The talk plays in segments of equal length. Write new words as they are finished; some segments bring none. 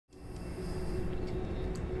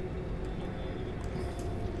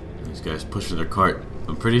These guys pushing their cart.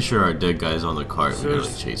 I'm pretty sure our dead guy's on the cart. We gotta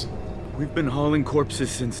Sirs, chase him. we've been hauling corpses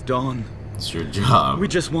since dawn. It's your job. We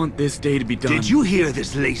just want this day to be done. Did you hear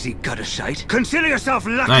this lazy gutter shite? Consider yourself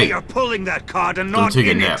lucky Hey. you're pulling that cart and Go not take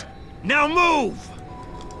a in nap. it. Now move!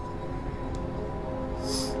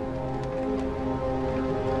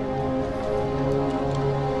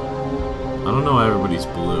 I don't know why everybody's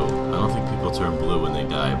blue. I don't think people turn blue when they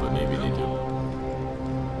die, but maybe they do.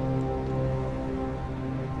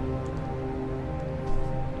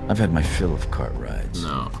 I've had my fill of cart rides.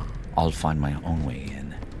 No. I'll find my own way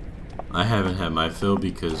in. I haven't had my fill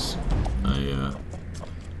because I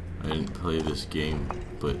didn't play this game,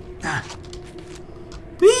 but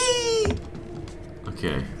Whee!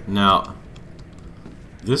 Okay, now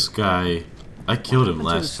this guy, I killed him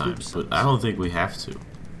last time, but I don't think we have to.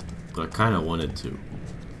 But I kind of wanted to,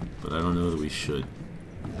 but I don't know that we should.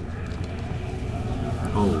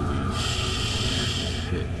 Holy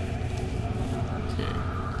shit! Okay,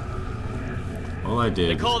 all I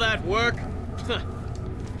did. They call that work?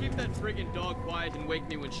 Keep that friggin' dog quiet and wake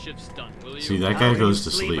me when shift's done, will you? See, that How guy can goes you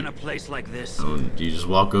to sleep sleep. in a place like this. Oh, you just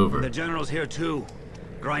walk over. The general's here too,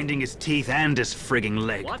 grinding his teeth and his frigging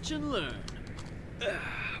leg. Watch and learn.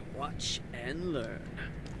 Watch and learn.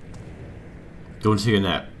 Go and take a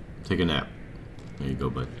nap. Take a nap. There you go,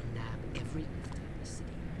 bud.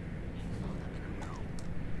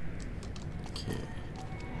 Okay.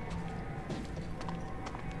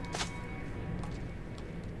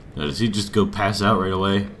 Now, does he just go pass out right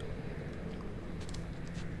away?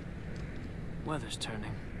 Weather's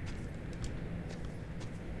turning.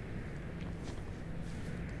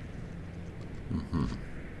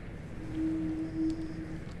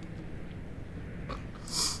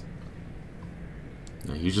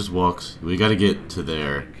 No, he just walks. We gotta get to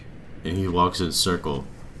there. And he walks in a circle.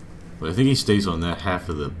 But I think he stays on that half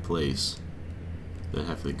of the place. That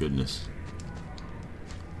half of the goodness.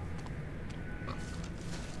 I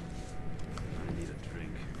need a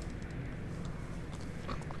drink.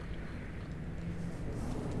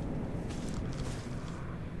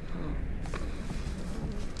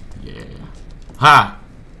 Yeah. Ha!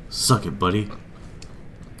 Suck it, buddy.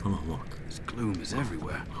 Come on, walk. This gloom is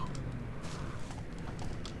everywhere.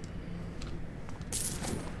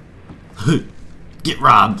 Get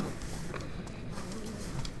robbed!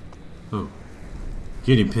 Oh.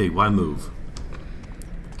 Guinea pig, why move?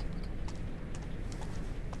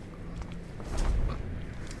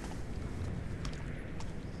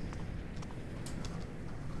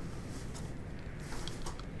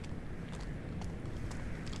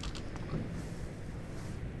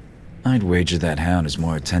 I'd wager that hound is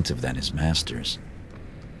more attentive than his masters.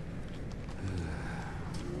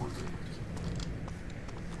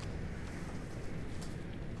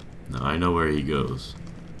 Now I know where he goes.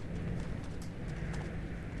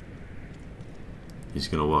 He's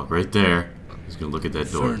gonna walk right there. He's gonna look at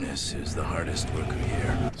that door. Furnace is the hardest worker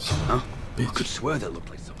here. Huh? I could swear that looked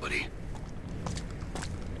like somebody.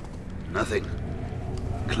 Nothing.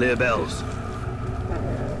 Clear bells.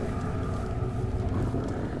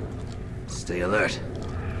 Stay alert.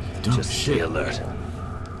 Dumb Just shit. stay alert.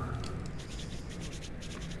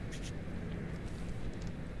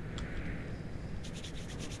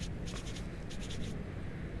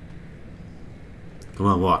 Come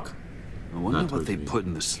on, walk. I wonder Not what they towards me. put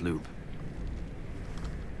in the sloop.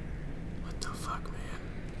 What the fuck, man?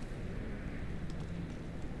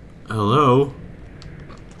 Hello?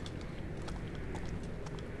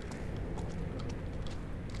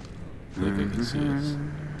 I think I can see us.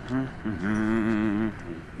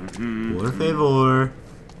 Por favor.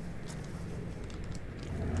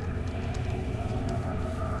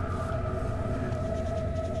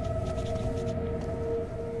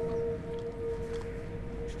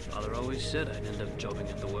 Father always said I'd end up jobbing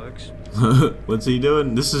at the works. What's he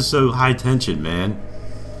doing? This is so high tension, man.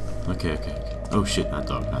 Okay, okay, okay. Oh shit, not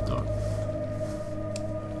dog, not dog.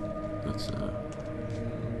 That's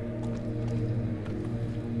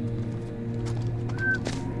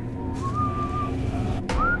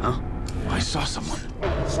Huh? I saw someone.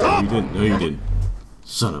 You didn't. No, you didn't.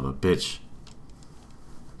 Son of a bitch.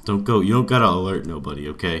 Don't go. You don't gotta alert nobody,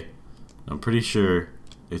 okay? I'm pretty sure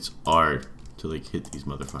it's R to like hit these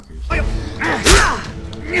motherfuckers.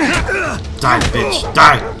 Die, bitch!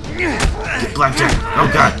 Die! Get blackjack! Oh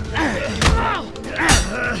god!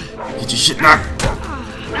 Get your shit knocked!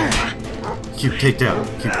 Keep take down.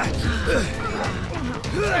 Keep.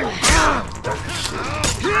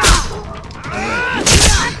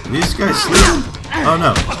 These guys sleep? Oh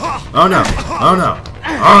no! Oh no! Oh no!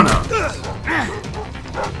 Oh no!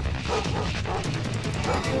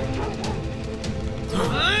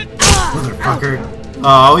 Motherfucker!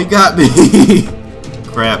 Oh, he got me!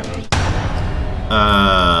 Crap.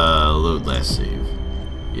 Load last save.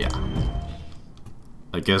 Yeah.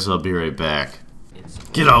 I guess I'll be right back.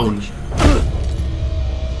 Get on!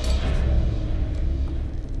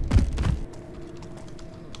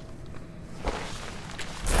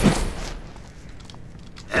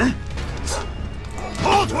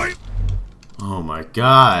 Oh my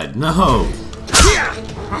god, no!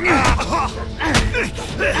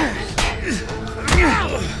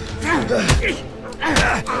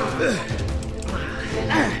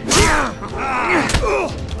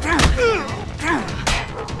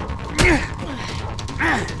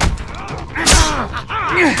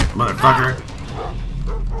 Motherfucker!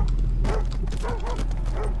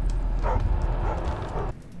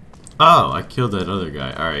 Oh, I killed that other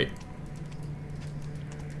guy. Alright.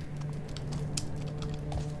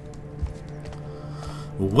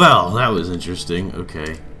 Well, that was interesting.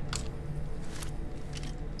 Okay.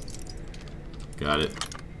 Got it.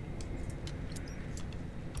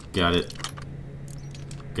 Got it.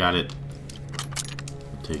 Got it.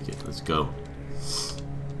 I'll take it. Let's go.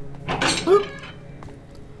 Boop.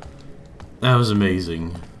 That was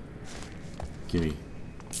amazing. Gimme.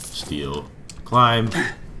 Steal. Climb.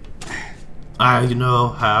 I know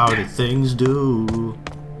how the things do.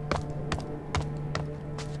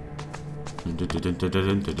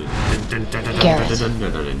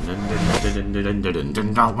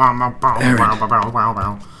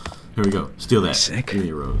 Here we go. Steal that. Sick. Give me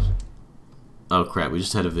a rose. Oh crap, we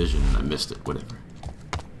just had a vision and I missed it. Whatever.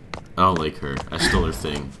 I don't like her. I stole her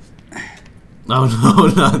thing. Oh no,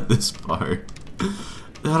 not this part.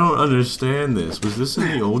 I don't understand this. Was this in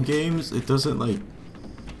the old games? It doesn't like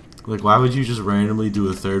why would you just randomly do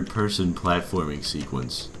a third person platforming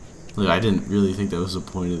sequence? Like, I didn't really think that was the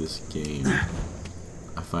point of this game.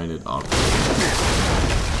 I find it awkward.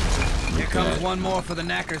 Here comes one more for the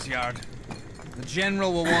knacker's yard. The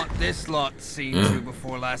general will want this lot seen to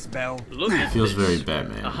before last bell. Look at Feels this. very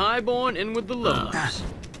Batman. A highborn in with the lowlifes.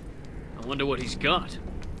 I wonder what he's got.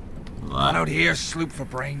 Not out here, sloop for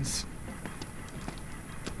brains.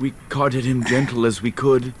 We carted him gentle as we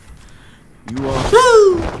could. You are...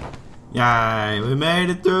 Woo! Yay, we made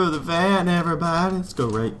it through the van, everybody. Let's go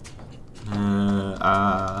right.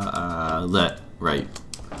 Right.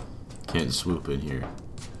 Can't swoop in here.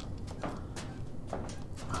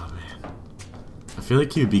 Oh man. I feel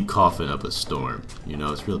like you'd be coughing up a storm. You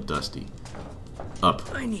know, it's real dusty. Up.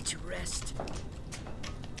 I need to rest.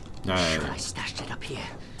 Aye. Sure, I stashed it up here.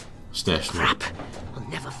 Stash it. Crap! I'll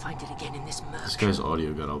never find it again in this murk. This guy's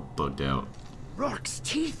audio got all bugged out. Rourke's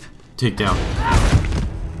teeth. Take down.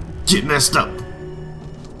 Get messed up.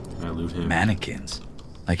 Can I loot him? Mannequins.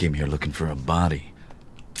 I came here looking for a body.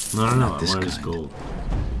 No, I Not this wanted his kind. gold.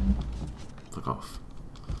 Fuck off.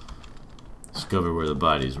 Discover where the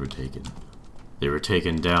bodies were taken. They were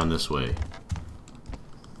taken down this way.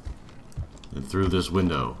 And through this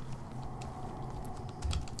window.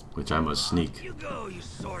 Which I must sneak. You go, you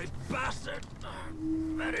sorry bastard.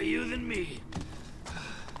 Better you than me.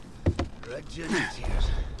 Right, Jenny's tears.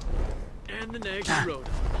 And the next road.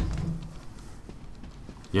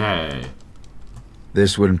 Yay.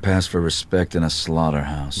 This wouldn't pass for respect in a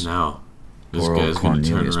slaughterhouse. Now, this Poor guy's old gonna turn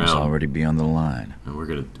Cornelius must around. already be on the line. And we're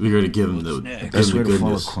gonna give him the, The give best him way the to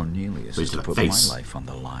follow goodness. Cornelius Wait is to to the put face. my life on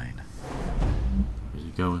the line. Where's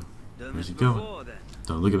he going? Done Where's this he going? before, then.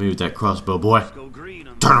 Don't look at me with that crossbow, boy. Go green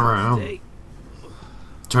on Turn the around. first date.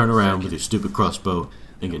 Turn around with your stupid crossbow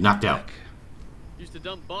and get knocked out. Used to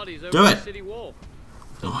dump bodies over Do the it. city wall.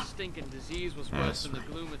 Go The on. stinking disease was That's worse than the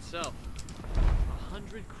right. gloom itself.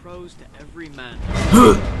 100 crows to every man.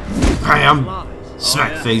 Bam! Lies.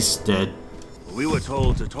 Smack yeah. face dead. We were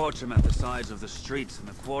told to torch him at the sides of the streets in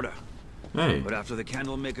the quarter. Hey, But after the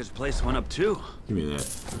candlemaker's place went up too, give me that.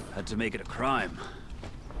 had to make it a crime.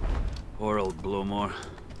 Poor old Blowmore.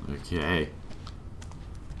 Okay.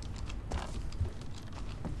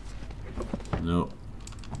 Nope.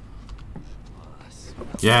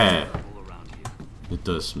 Yeah, All around here. it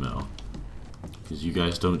does smell. Because you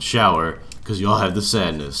guys don't shower, because y'all have the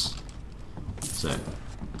sadness. Sad.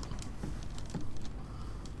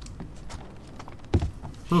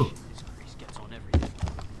 Ooh, This grease gets on everything.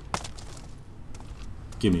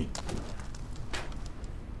 gimme.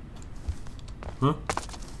 Huh?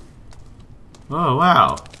 Oh,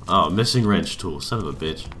 wow. Oh, missing wrench tool. Son of a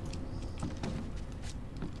bitch.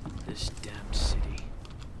 This damn city.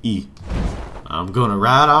 E. I'm gonna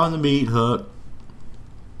ride on the meat hook.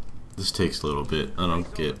 This takes a little bit. I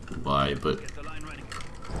don't get why, but Get the line ready.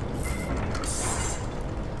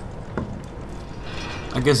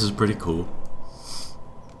 I guess it's pretty cool.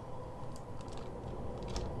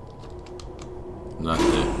 Not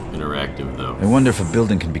that interactive, though. I wonder if a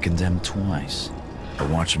building can be condemned twice. I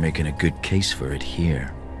watch you making a good case for it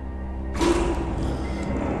here.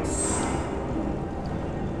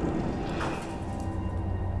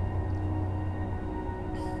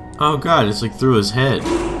 Oh god, it's like through his head.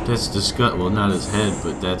 That's disgust. Well, not his head,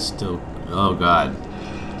 but that's still. Oh god.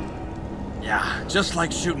 Yeah, just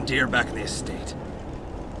like shooting deer back in the estate.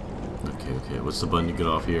 Okay, okay. What's the button to get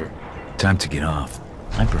off here? Time to get off.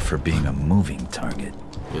 I prefer being a moving target.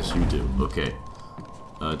 Yes, you do. Okay.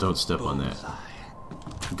 Don't step on that.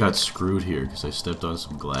 I got screwed here because I stepped on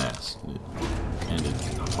some glass. And it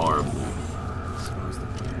ended horribly. I suppose the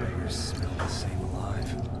beggars smell the same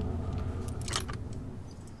alive.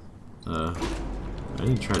 I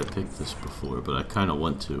didn't try to pick this before, but I kind of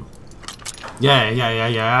want to. Yeah,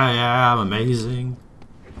 I'm amazing.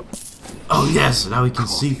 Oh yes, now we can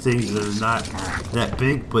see things that are not that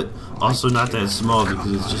big, but also not that small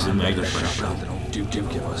because it's just a magnifying glass. Do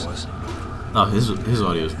give us. Oh, his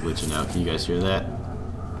audio is glitching out. Can you guys hear that?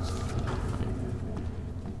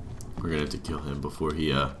 We're gonna have to kill him before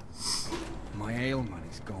he My ale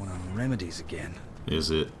money's going on remedies again.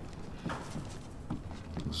 Is it?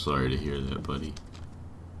 I'm sorry to hear that, buddy.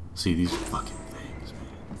 See these fucking things,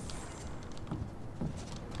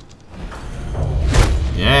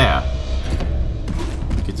 man. Yeah!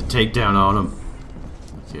 Get the takedown on him.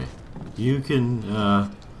 Okay. You can,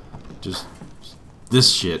 just...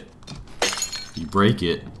 This shit. You break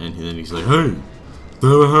it, and then he's like, hey! I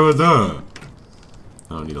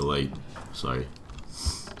don't need a light. Sorry.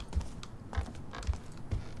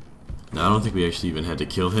 Now, I don't think we actually even had to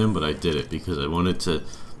kill him, but I did it because I wanted to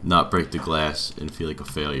not break the glass and feel like a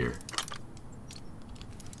failure.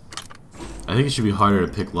 I think it should be harder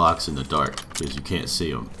to pick locks in the dark because you can't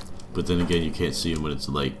see them. But then again, you can't see them when it's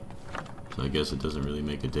light. So I guess it doesn't really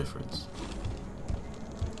make a difference.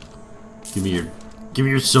 Give me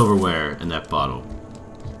your silverware and that bottle.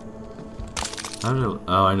 How did I,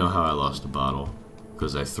 oh, I know how I lost the bottle.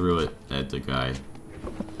 Because I threw it at the guy.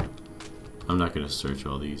 I'm not gonna search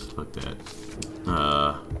all these. Fuck that.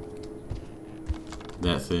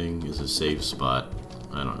 That thing is a safe spot.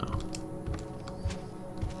 I don't know.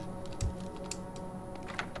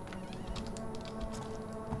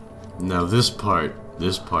 Now this part,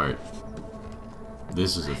 this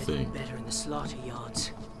is a thing. Better in the slaughter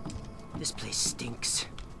yards. This place stinks.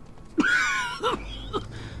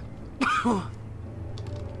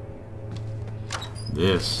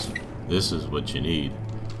 This is what you need.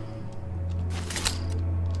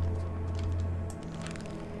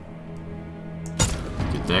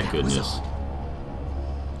 Get that goodness.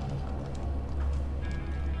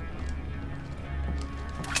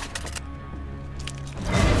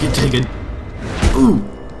 Get taken. Ooh!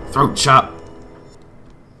 Throat chop.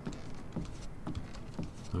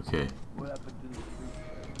 Okay.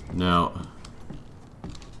 Now,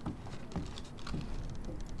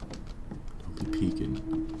 don't be peeking.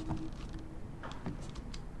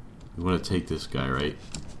 We want to take this guy, right?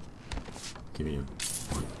 Give me him.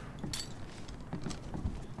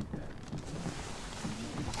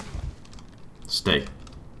 Stay.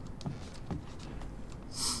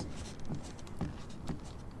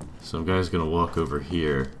 Some guy's gonna walk over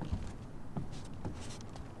here.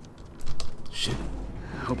 Shit.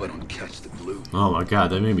 Hope I don't catch the glue. Oh my god,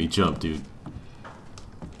 that made me jump, dude.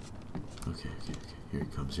 Okay. Here he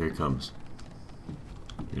comes, here he comes.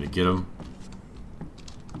 You're gonna get him.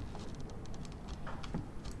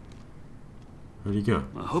 Where'd he go?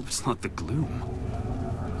 I hope it's not the glue.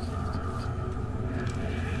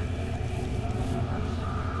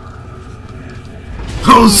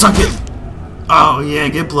 Oh, suck it! Oh yeah,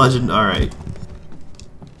 get bludgeoned. Alright.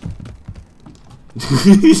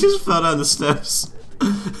 He just fell down the steps.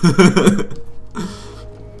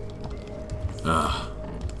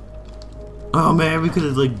 Oh man, we could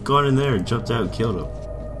have like gone in there and jumped out and killed him.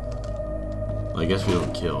 Well, I guess we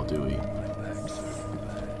don't kill, do we?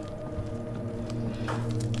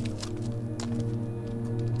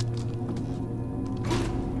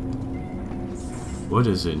 What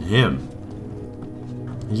is in him?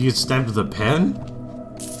 Did you get stabbed with a pen?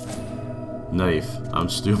 Knife. I'm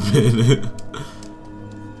stupid.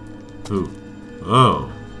 Ooh.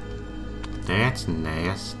 Oh. That's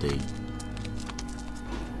nasty.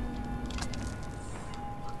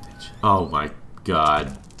 Oh my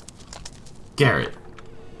god. Garrett.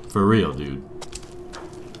 For real, dude.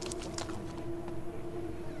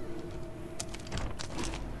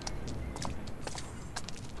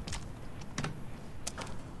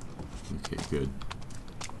 Okay, good.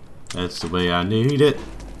 That's the way I need it.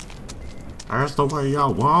 That's the way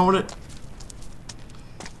y'all want it.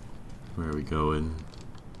 Where are we going?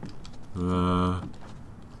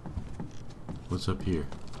 What's up here?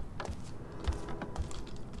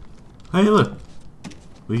 Hey, look!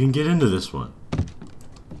 We can get into this one.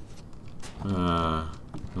 I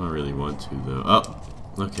don't really want to, though. Oh!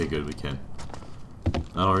 Okay, good, we can.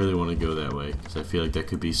 I don't really want to go that way, because I feel like that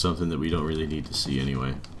could be something that we don't really need to see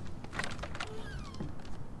anyway.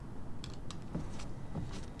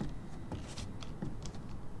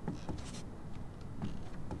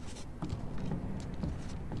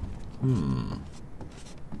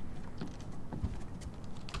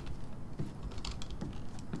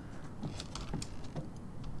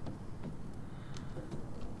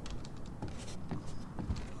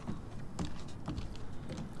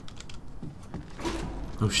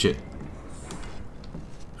 Oh shit.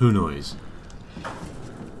 Who noise?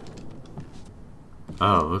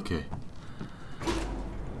 Oh, okay.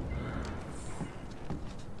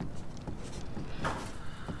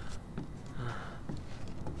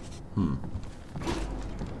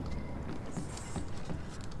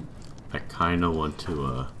 I kinda want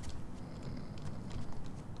to,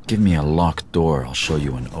 Give me a locked door, I'll show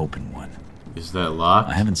you an open one. Is that locked?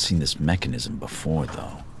 I haven't seen this mechanism before,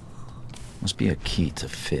 though. Must be a key to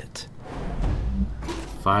fit.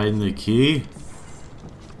 Find the key?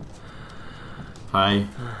 Hi.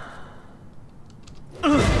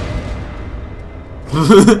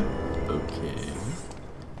 Okay.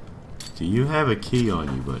 Do you have a key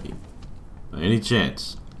on you, buddy? By any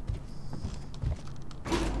chance?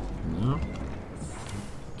 No?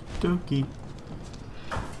 Dokie.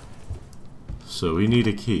 So we need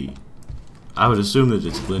a key. I would assume that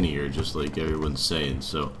it's linear, just like everyone's saying,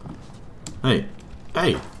 so... Hey!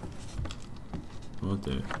 Hey! What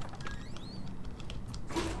the...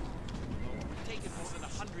 Taken more than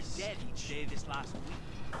 100 dead each day this last week.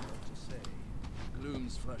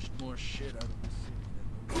 Gloom's flushed more shit out of the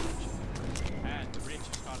city than And the rich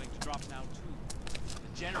are starting to drop now too.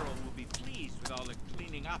 The general will be pleased with all the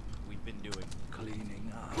cleaning up we've been doing.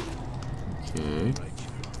 cleaning up. Okay. Right, you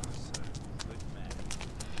are, sir. Good man.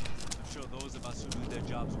 I'm sure those of us who do their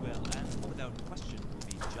jobs well and without question will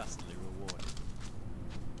be justly rewarded.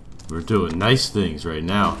 We're doing nice things right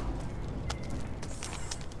now.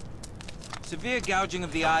 Severe gouging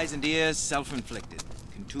of the eyes and ears, self-inflicted.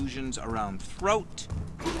 Contusions around throat.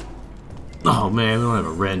 Oh man, we don't have a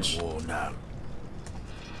wrench. Worn out.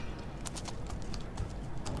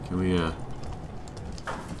 Can we,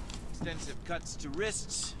 Extensive cuts to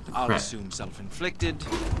wrists. I'll Crap. assume self-inflicted.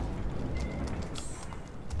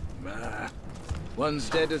 One's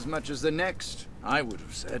dead as much as the next, I would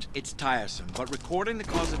have said. It's tiresome, but recording the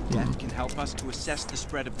cause of death can help us to assess the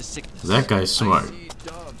spread of the sickness. That guy's smart. I see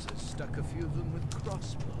Dobbs has stuck a few of them with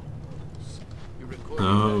crossbows. You recording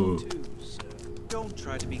No. that too, sir? Don't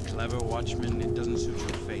try to be clever, Watchman. It doesn't suit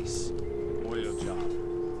your face or your job.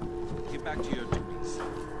 Get back to your duties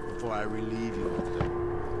before I relieve you of them.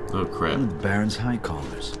 Oh crap. One of the Baron's high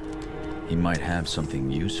callers. He might have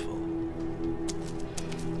something useful.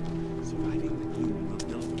 Surviving the gloom of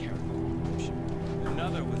Bill Carroll.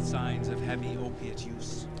 Another with signs of heavy opiate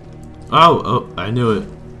use. Oh, I knew it.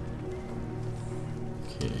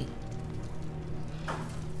 Okay.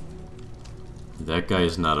 That guy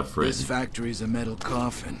is not a friend. This factory's a metal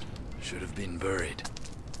coffin. Should have been buried.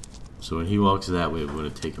 So when he walks that way, we're gonna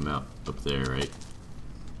take him out up there, right?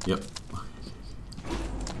 Yep.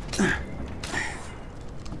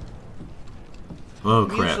 Oh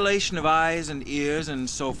crap. Mutilation of eyes and ears and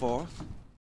so forth.